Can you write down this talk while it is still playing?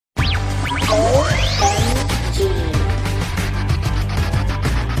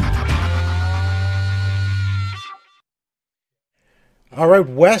All right,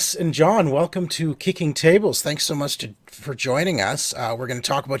 Wes and John, welcome to Kicking Tables. Thanks so much for joining us. We're going to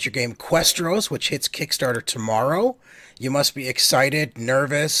talk about your game Questeros, which hits Kickstarter tomorrow. You must be excited,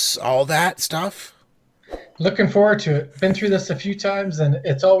 nervous, all that stuff. Looking forward to it. Been through this a few times, and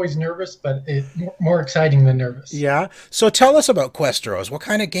it's always nervous, but more exciting than nervous. Yeah. So tell us about Questeros. What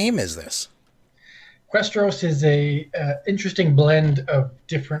kind of game is this? Questeros is a interesting blend of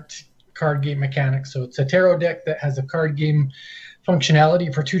different card game mechanics. So it's a tarot deck that has a card game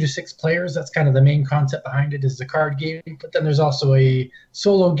functionality for 2 to 6 players. That's kind of the main concept behind it is the card game. But then there's also a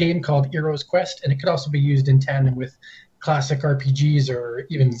solo game called Heroes Quest, and it could also be used in tandem with classic RPGs or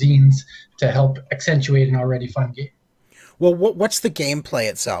even zines to help accentuate an already fun game. Well, what's the gameplay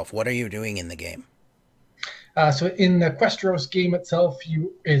itself? What are you doing in the game? So in the Questeros game itself,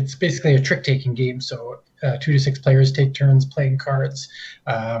 it's basically a trick-taking game. So 2 to 6 players take turns playing cards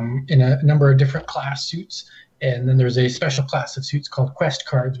in a number of different class suits. And then there's a special class of suits called quest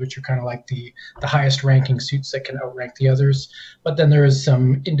cards, which are kind of like the highest ranking suits that can outrank the others. But then there is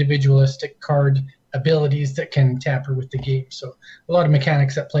some individualistic card abilities that can tamper with the game. So a lot of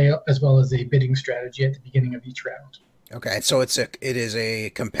mechanics at play, as well as a bidding strategy at the beginning of each round. Okay, so it is a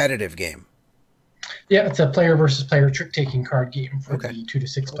competitive game. Yeah, it's a player versus player trick-taking card game for Okay. the 2 to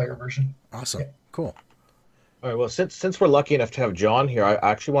 6 player version. Awesome. Yeah. Cool. All right. Well, since we're lucky enough to have John here, I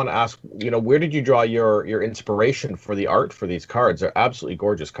actually want to ask, where did you draw your inspiration for the art for these cards? They're absolutely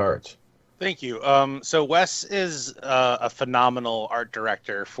gorgeous cards. Thank you. So Wes is a phenomenal art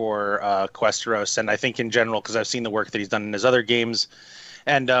director for Questeros, and I think in general, because I've seen the work that he's done in his other games,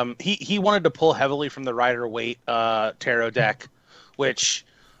 and he wanted to pull heavily from the Rider-Waite tarot deck, which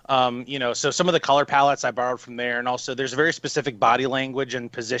so some of the color palettes I borrowed from there, and also there's a very specific body language and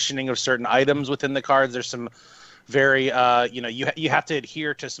positioning of certain items within the cards. There's some very you have to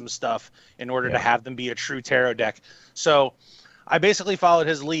adhere to some stuff in order to have them be a true tarot deck. So I basically followed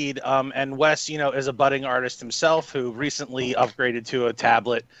his lead, and Wes, is a budding artist himself who recently upgraded to a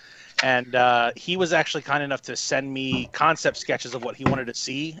tablet, and he was actually kind enough to send me concept sketches of what he wanted to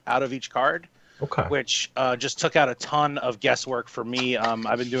see out of each card. Okay. Which just took out a ton of guesswork for me.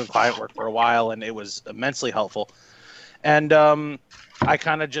 I've been doing client work for a while, and it was immensely helpful. And I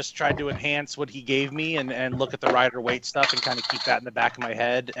kind of just tried to enhance what he gave me and look at the Rider-Waite stuff and kind of keep that in the back of my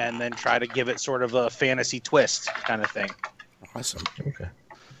head and then try to give it sort of a fantasy twist kind of thing. Awesome. Okay.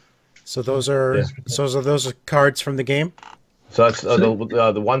 So those are cards from the game. So that's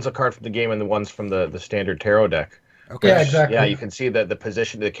the one's a card from the game and the one's from the standard tarot deck. Okay. Yeah, exactly. Yeah, you can see the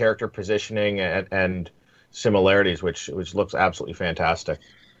position, the character positioning, and similarities, which looks absolutely fantastic.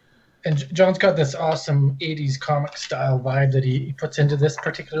 And John's got this awesome 80s comic style vibe that he puts into this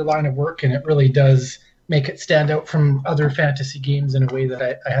particular line of work, and it really does make it stand out from other fantasy games in a way that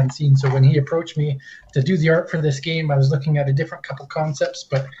I hadn't seen. So when he approached me to do the art for this game, I was looking at a different couple concepts,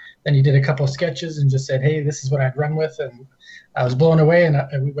 but then he did a couple of sketches and just said, hey, this is what I'd run with, and I was blown away,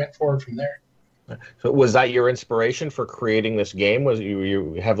 and we went forward from there. So was that your inspiration for creating this game? Was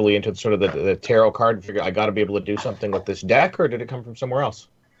you heavily into sort of the tarot card? Figure I got to be able to do something with this deck, or did it come from somewhere else?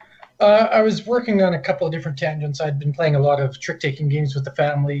 I was working on a couple of different tangents. I'd been playing a lot of trick-taking games with the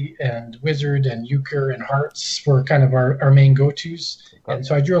family, and Wizard and Euchre and Hearts were kind of our main go-tos. And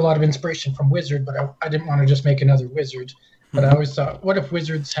so I drew a lot of inspiration from Wizard, but I didn't want to just make another Wizard. But I always thought, what if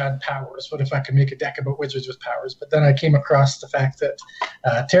wizards had powers? What if I could make a deck about wizards with powers? But then I came across the fact that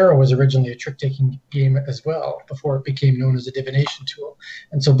tarot was originally a trick-taking game as well before it became known as a divination tool.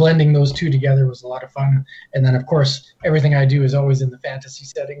 And so blending those two together was a lot of fun. And then, of course, everything I do is always in the fantasy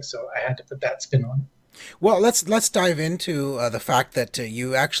setting, so I had to put that spin on it. Well, let's dive into the fact that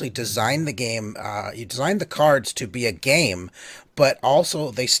you actually designed the game. You designed the cards to be a game, but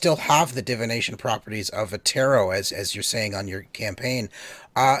also they still have the divination properties of a tarot, as you're saying on your campaign.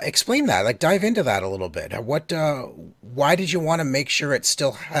 Explain that. Like, dive into that a little bit. Why did you want to make sure it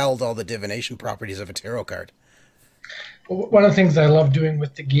still held all the divination properties of a tarot card? One of the things I love doing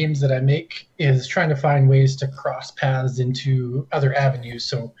with the games that I make is trying to find ways to cross paths into other avenues.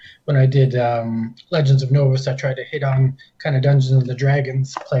 So when I did Legends of Novus, I tried to hit on kind of Dungeons and the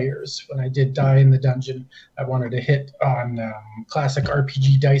Dragons players. When I did Die in the Dungeon, I wanted to hit on classic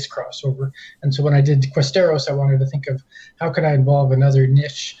RPG dice crossover. And so when I did Questeros, I wanted to think of how could I involve another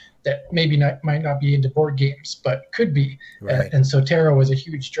niche that maybe might not be into board games, but could be. Right. And so tarot was a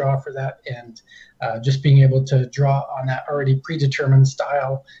huge draw for that. And just being able to draw on that already predetermined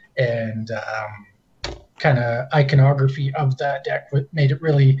style and kind of iconography of that deck made it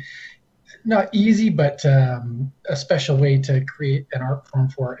really not easy, but a special way to create an art form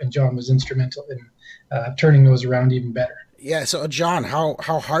for it. And John was instrumental in turning those around even better. Yeah. So, John, how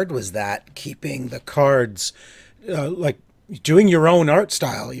hard was that keeping the cards like doing your own art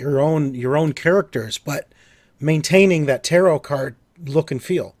style, your own characters, but maintaining that tarot card look and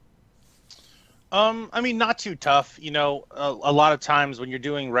feel. I mean, not too tough. You know, a lot of times when you're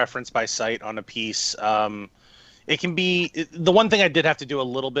doing reference by sight on a piece, it can be the one thing I did have to do a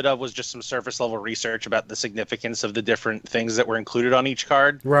little bit of was just some surface level research about the significance of the different things that were included on each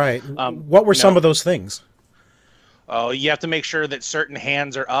card. Right. What were some of those things? Oh, you have to make sure that certain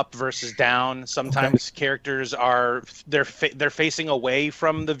hands are up versus down. Sometimes characters are they're facing away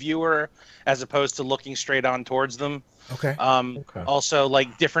from the viewer as opposed to looking straight on towards them. Okay. Also,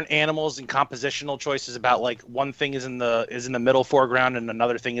 like different animals and compositional choices about like one thing is in the middle foreground and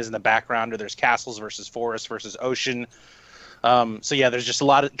another thing is in the background, or there's castles versus forest versus ocean. So yeah, there's just a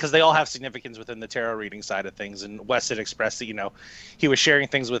lot of, because they all have significance within the tarot reading side of things. And Wes had expressed that, you know, he was sharing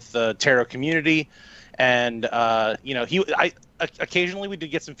things with the tarot community, and you know, occasionally we did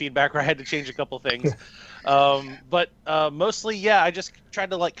get some feedback where I had to change a couple things. But mostly, yeah, I just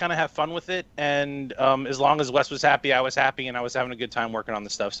tried to like kind of have fun with it, and as long as Wes was happy, I was happy, and I was having a good time working on the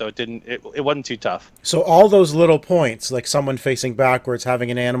stuff, so it wasn't too tough. So all those little points, like someone facing backwards,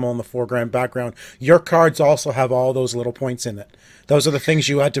 having an animal in the foreground, background, your cards also have all those little points in it. Those are the things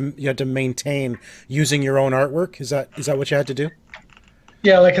you had to maintain using your own artwork. Is that what you had to do?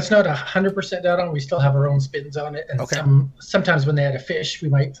 Yeah, like it's not 100% down on. We still have our own spins on it, and sometimes when they had a fish, we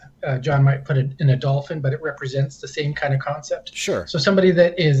might John might put it in a dolphin, but it represents the same kind of concept. Sure. So somebody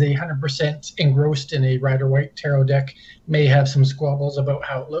that is 100% engrossed in a Rider-Waite tarot deck may have some squabbles about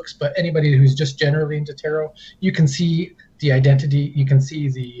how it looks, but anybody who's just generally into tarot, you can see the identity, you can see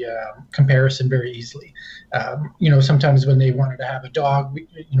the comparison very easily. You know, sometimes when they wanted to have a dog,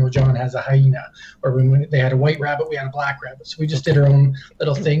 you know, John has a hyena, or when they had a white rabbit, we had a black rabbit. So we just did our own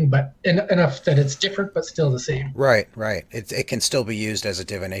little thing, but enough that it's different, but still the same. Right, right. It can still be used as a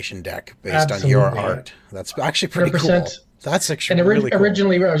divination deck based on your art. That's actually pretty cool. That's actually really cool.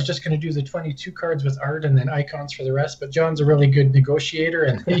 Originally, I was just going to do the 22 cards with art and then icons for the rest, but John's a really good negotiator,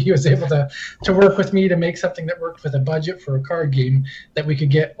 and he was able to work with me to make something that worked with a budget for a card game, that we could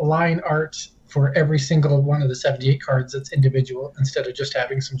get line art for every single one of the 78 cards that's individual, instead of just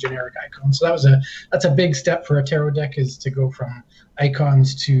having some generic icons. So that's a big step for a tarot deck, is to go from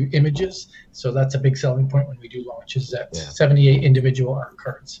icons to images. So that's a big selling point when we do launches, that 78 individual art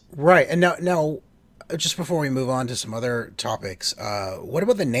cards. Right. And now just before we move on to some other topics, what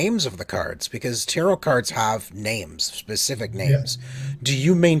about the names of the cards? Because tarot cards have names, specific names. Yeah. Do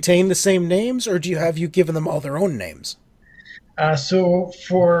you maintain the same names, or have you given them all their own names? So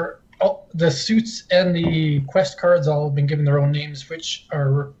for the suits and the quest cards, all have been given their own names, which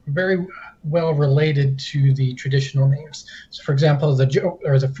are very well related to the traditional names. So for example,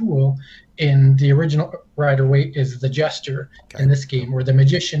 the Fool in the original Rider-Waite is the Jester in this game, or the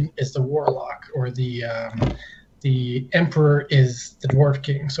Magician is the Warlock, or the Emperor is the Dwarf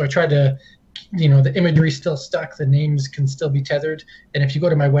King. So I tried to, you know, the imagery still stuck, the names can still be tethered. And if you go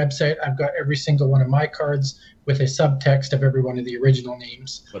to my website, I've got every single one of my cards with a subtext of every one of the original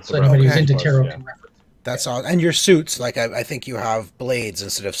names. So anybody who's into tarot can reference. That's all. And your suits, like I think you have blades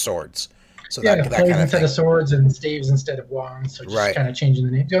instead of swords. So that kind of instead of swords and staves instead of wands. So just kind of changing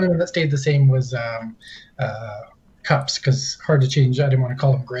the name. The only one that stayed the same was cups, because hard to change. I didn't want to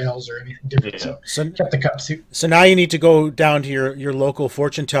call them grails or anything different. So kept the cup suit. So now you need to go down to your local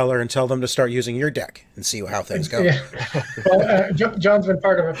fortune teller and tell them to start using your deck and see how things go. Yeah. Well, John's been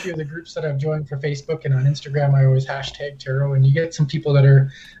part of a few of the groups that I've joined for Facebook, and on Instagram I always hashtag tarot, and you get some people that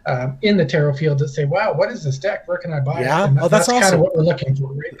are in the tarot field that say, "Wow, what is this deck? Where can I buy it?" And that's awesome. Kind of what we're looking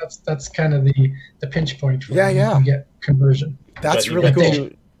for, right? That's kind of the pinch point for when you can get conversion. That's really cool.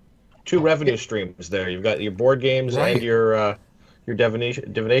 Two revenue streams there. You've got your board games and your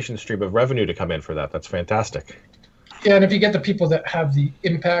divination stream of revenue to come in for that. That's fantastic. Yeah, and if you get the people that have the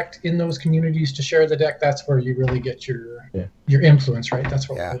impact in those communities to share the deck, that's where you really get your influence, right? That's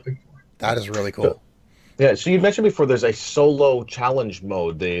what we're hoping for. That is really cool. So you mentioned before there's a solo challenge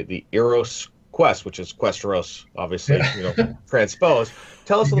mode, the Eros Quest, which is Questeros, obviously, you know, transposed.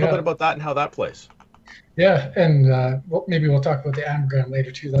 Tell us a little bit about that and how that plays. Yeah, and maybe we'll talk about the anagram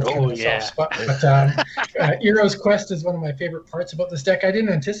later too. That's kind of a soft spot. But Eros Quest is one of my favorite parts about this deck. I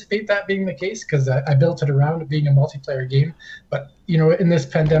didn't anticipate that being the case, because I built it around it being a multiplayer game. But you know, in this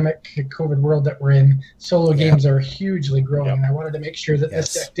pandemic COVID world that we're in, solo games are hugely growing, and I wanted to make sure that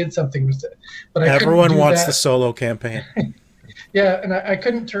this deck did something with it. But everyone wants the solo campaign. Yeah, and I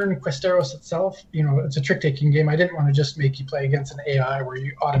couldn't turn Questeros itself. You know, it's a trick-taking game. I didn't want to just make you play against an AI where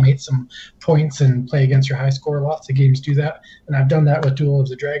you automate some points and play against your high score. Lots of games do that, and I've done that with Duel of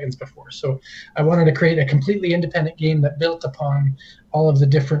the Dragons before. So I wanted to create a completely independent game that built upon all of the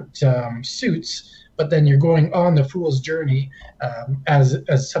different suits, but then you're going on the Fool's Journey, as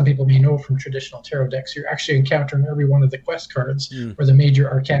some people may know from traditional tarot decks. You're actually encountering every one of the quest cards or the major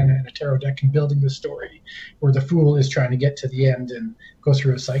arcana in a tarot deck and building the story, where the Fool is trying to get to the end and go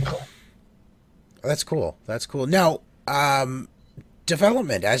through a cycle. That's cool. That's cool. Now,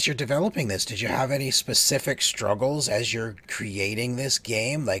 development, as you're developing this, did you have any specific struggles as you're creating this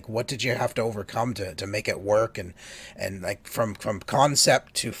game? Like, what did you have to overcome to make it work? And like from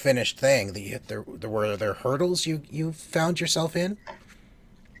concept to finished thing, were there hurdles you found yourself in?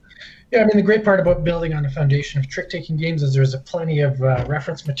 Yeah, I mean, the great part about building on a foundation of trick-taking games is there's plenty of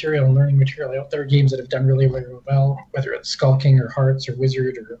reference material and learning material out there, games that have done really, really well, whether it's Skull King or Hearts or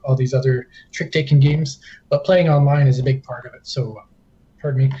Wizard or all these other trick-taking games. But playing online is a big part of it. So,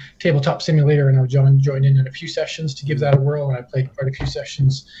 pardon me, Tabletop Simulator, and now John joined in a few sessions to give that a whirl, and I played quite a few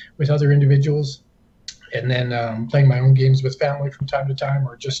sessions with other individuals. And then playing my own games with family from time to time,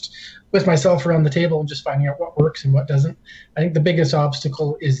 or just with myself around the table and just finding out what works and what doesn't. I think the biggest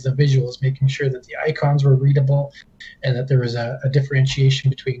obstacle is the visuals, making sure that the icons were readable and that there was a differentiation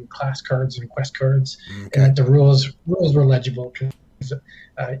between class cards and quest cards, and that the rules were legible. Because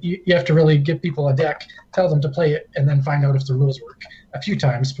you have to really give people a deck, tell them to play it, and then find out if the rules work a few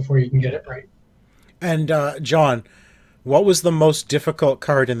times before you can get it right. And John, what was the most difficult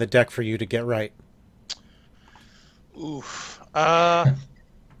card in the deck for you to get right? Oof.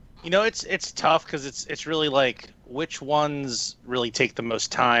 You know, it's tough because it's really like which ones really take the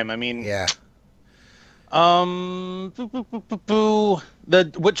most time. I mean, yeah. What's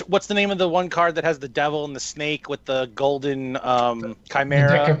the name of the one card that has the devil and the snake with the golden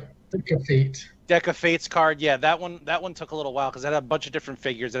chimera? Deck of Fate. Deck of Fates card. Yeah, that one took a little while because it had a bunch of different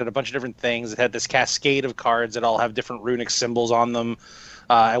figures. It had a bunch of different things. It had this cascade of cards that all have different runic symbols on them.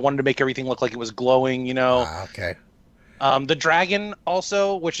 I wanted to make everything look like it was glowing, you know. Okay. The dragon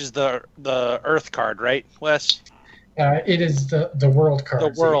also, which is the Earth card, right, Wes? It is the world card.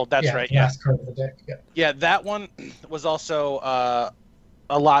 The world, that's yeah, right. The last card of the deck. Yeah. Yeah, that one was also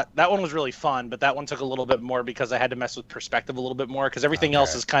a lot. That one was really fun, but that one took a little bit more because I had to mess with perspective a little bit more because everything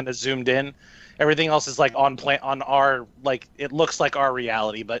else is kind of zoomed in. Everything else is like on our, like, it looks like our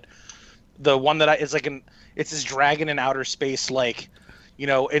reality, but the one that it's this dragon in outer space, like, you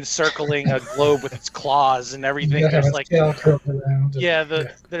know, encircling a globe with its claws and everything. There's like,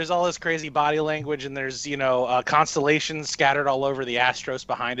 there's all this crazy body language, and there's, you know, constellations scattered all over the Astros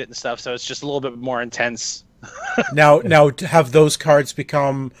behind it and stuff. So it's just a little bit more intense. Now, have those cards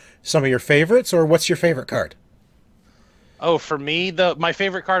become some of your favorites, or what's your favorite card? Oh, for me, my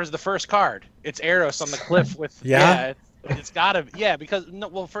favorite card is the first card. It's Eros on the cliff with it's gotta, because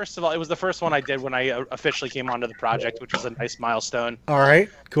well, first of all, it was the first one I did when I officially came onto the project, which was a nice milestone. All right,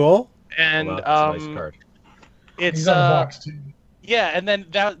 cool. And that's a nice card. It's on the box too. Yeah, and then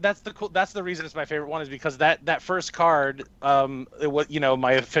that's the reason it's my favorite one, is because that first card, it was, you know,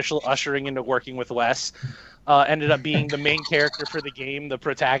 my official ushering into working with Wes, ended up being the main character for the game, the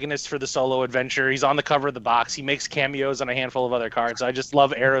protagonist for the solo adventure. He's on the cover of the box. He makes cameos on a handful of other cards. I just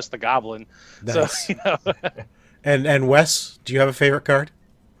love Eros the Goblin. Nice. So, you know. And Wes, do you have a favorite card?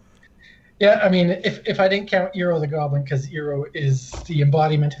 Yeah, I mean, if I didn't count Eero the Goblin, because Eero is the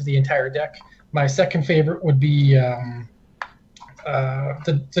embodiment of the entire deck, my second favorite would be the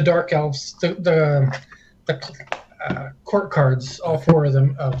Dark Elves, the court cards, all four of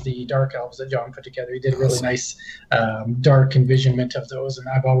them of the Dark Elves that John put together. He did a really nice dark envisionment of those, and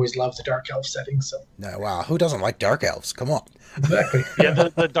I've always loved the Dark Elf setting. So. No, wow, who doesn't like Dark Elves? Come on. Exactly. Yeah,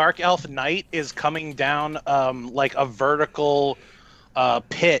 the Dark Elf Knight is coming down like a vertical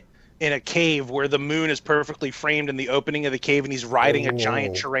pit in a cave where the moon is perfectly framed in the opening of the cave, and he's riding a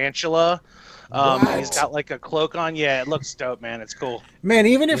giant tarantula. He's got like a cloak on. Yeah, it looks dope, man. It's cool. Man,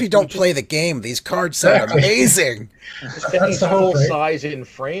 even if you don't play the game, these cards sound amazing. That's the whole size in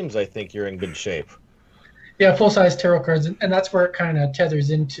frames. I think you're in good shape. Yeah, full-size tarot cards, and that's where it kind of tethers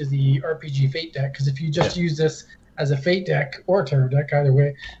into the RPG Fate deck, because if you just use this as a Fate deck or tarot deck, either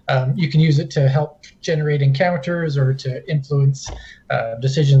way, you can use it to help generate encounters or to influence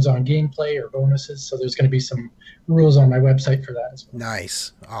decisions on gameplay or bonuses. So there's going to be some rules on my website for that as well.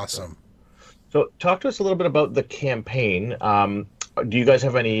 Nice. Awesome. So talk to us a little bit about the campaign. Do you guys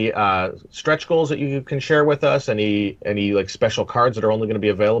have any stretch goals that you can share with us? Any like special cards that are only going to be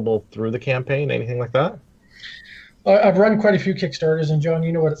available through the campaign? Anything like that? I've run quite a few Kickstarters, and John,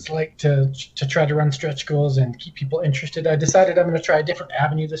 you know what it's like to try to run stretch goals and keep people interested. I decided I'm going to try a different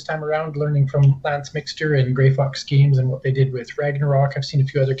avenue this time around, learning from Lance Mixter and Grey Fox Games and what they did with Ragnarok. I've seen a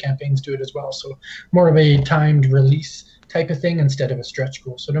few other campaigns do it as well. So more of a timed release type of thing instead of a stretch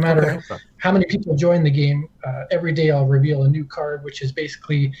goal. So no matter how many people join the game, every day I'll reveal a new card, which is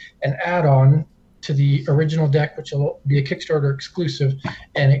basically an add-on to the original deck, which will be a Kickstarter exclusive,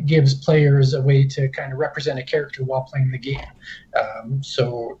 and it gives players a way to kind of represent a character while playing the game.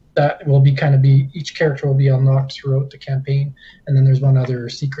 So that will be each character will be unlocked throughout the campaign, and then there's one other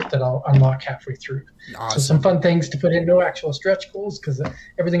secret that I'll unlock halfway through. Awesome. So some fun things to put in, no actual stretch goals, because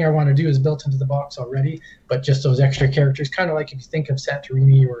everything I want to do is built into the box already, but just those extra characters, kind of like if you think of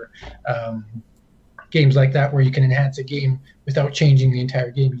Santorini or games like that where you can enhance a game without changing the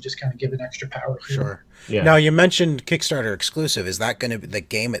entire game. You just kind of give it extra power. Sure. Yeah. Now, you mentioned Kickstarter exclusive. Is that going to be the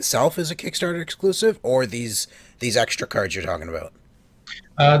game itself is a Kickstarter exclusive, or these extra cards you're talking about?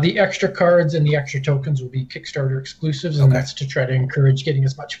 The extra cards and the extra tokens will be Kickstarter exclusives, and that's to try to encourage getting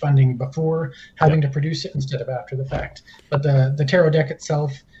as much funding before having to produce it instead of after the fact. But the tarot deck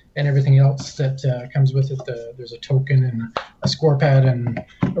itself and everything else that comes with it, there's a token and a score pad and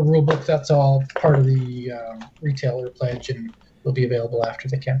a rule book. That's all part of the retailer pledge and will be available after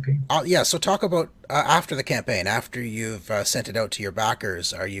the campaign. Yeah, so talk about after the campaign, after you've sent it out to your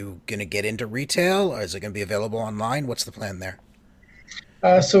backers. Are you going to get into retail, or is it going to be available online? What's the plan there?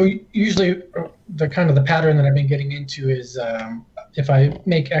 So usually the pattern that I've been getting into is if I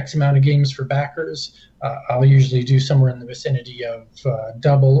make X amount of games for backers, I'll usually do somewhere in the vicinity of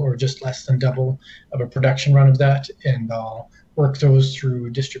double or just less than double of a production run of that, and I'll work those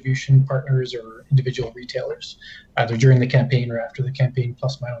through distribution partners or individual retailers, either during the campaign or after the campaign,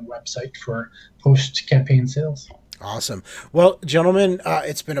 plus my own website for post-campaign sales. Awesome. Well, gentlemen,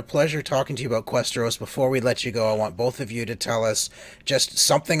 it's been a pleasure talking to you about Questeros. Before we let you go, I want both of you to tell us just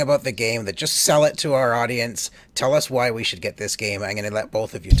something about the game, that just sell it to our audience. Tell us why we should get this game. I'm going to let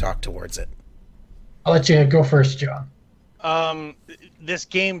both of you talk towards it. I'll let you go first, John. This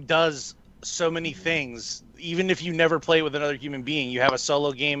game does so many things. Even if you never play with another human being, you have a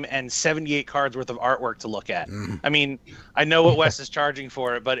solo game and 78 cards worth of artwork to look at. I mean, I know what Wes is charging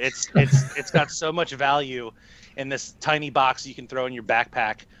for it, but it's got so much value in this tiny box you can throw in your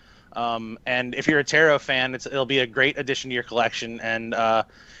backpack. And if you're a tarot fan, it'll be a great addition to your collection. And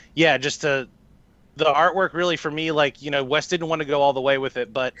yeah, the artwork really for me, Wes didn't want to go all the way with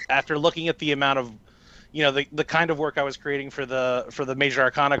it, but after looking at the amount of, the kind of work I was creating for the Major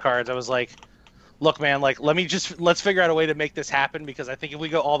Arcana cards, I was like, look, man, let's figure out a way to make this happen, because I think if we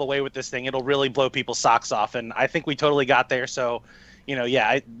go all the way with this thing, it'll really blow people's socks off. And I think we totally got there. So,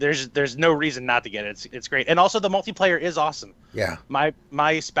 there's no reason not to get it. It's great. And also the multiplayer is awesome. Yeah.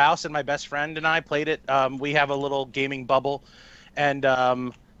 My spouse and my best friend and I played it. We have a little gaming bubble, and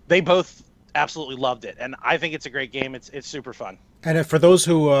they both absolutely loved it. And I think it's a great game. It's super fun. And for those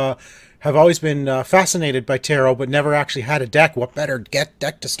who have always been fascinated by tarot but never actually had a deck, what better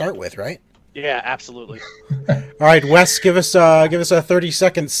deck to start with, right? Yeah, absolutely. All right, Wes, give us a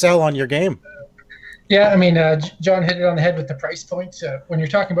 30-second sell on your game. Yeah, I mean, John hit it on the head with the price point. When you're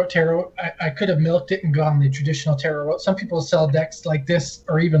talking about tarot, I could have milked it and gone the traditional tarot route. Some people sell decks like this,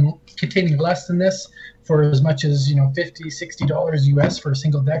 or even containing less than this, for as much as $50, $60 US for a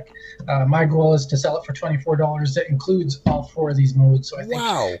single deck. My goal is to sell it for $24. That includes all four of these modes. So I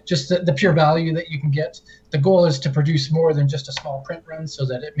think just the pure value that you can get. The goal is to produce more than just a small print run, so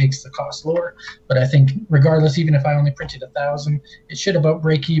that it makes the cost lower. But I think regardless, even if I only printed 1,000, it should about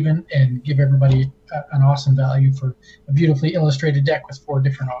break even and give everybody an awesome value for a beautifully illustrated deck with 4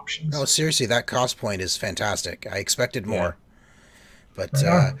 different options. No, seriously, that cost point is fantastic. I expected more. Yeah. But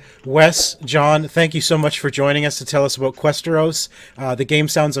Wes, John, thank you so much for joining us to tell us about Questeros. The game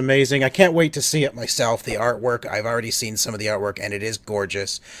sounds amazing. I can't wait to see it myself. The artwork, I've already seen some of the artwork, and it is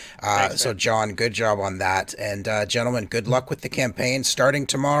gorgeous. Thanks, so, John, good job on that. And, gentlemen, good luck with the campaign. Starting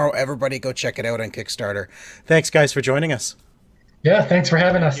tomorrow, everybody go check it out on Kickstarter. Thanks, guys, for joining us. Yeah, thanks for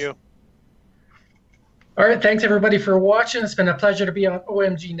having us. Thank you. All right, thanks everybody for watching. It's been a pleasure to be on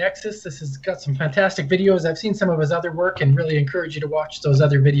OMG Nexus. This has got some fantastic videos. I've seen some of his other work and really encourage you to watch those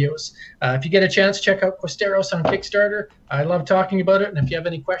other videos. If you get a chance, check out Questeros on Kickstarter. I love talking about it, and if you have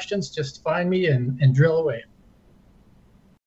any questions, just find me and drill away.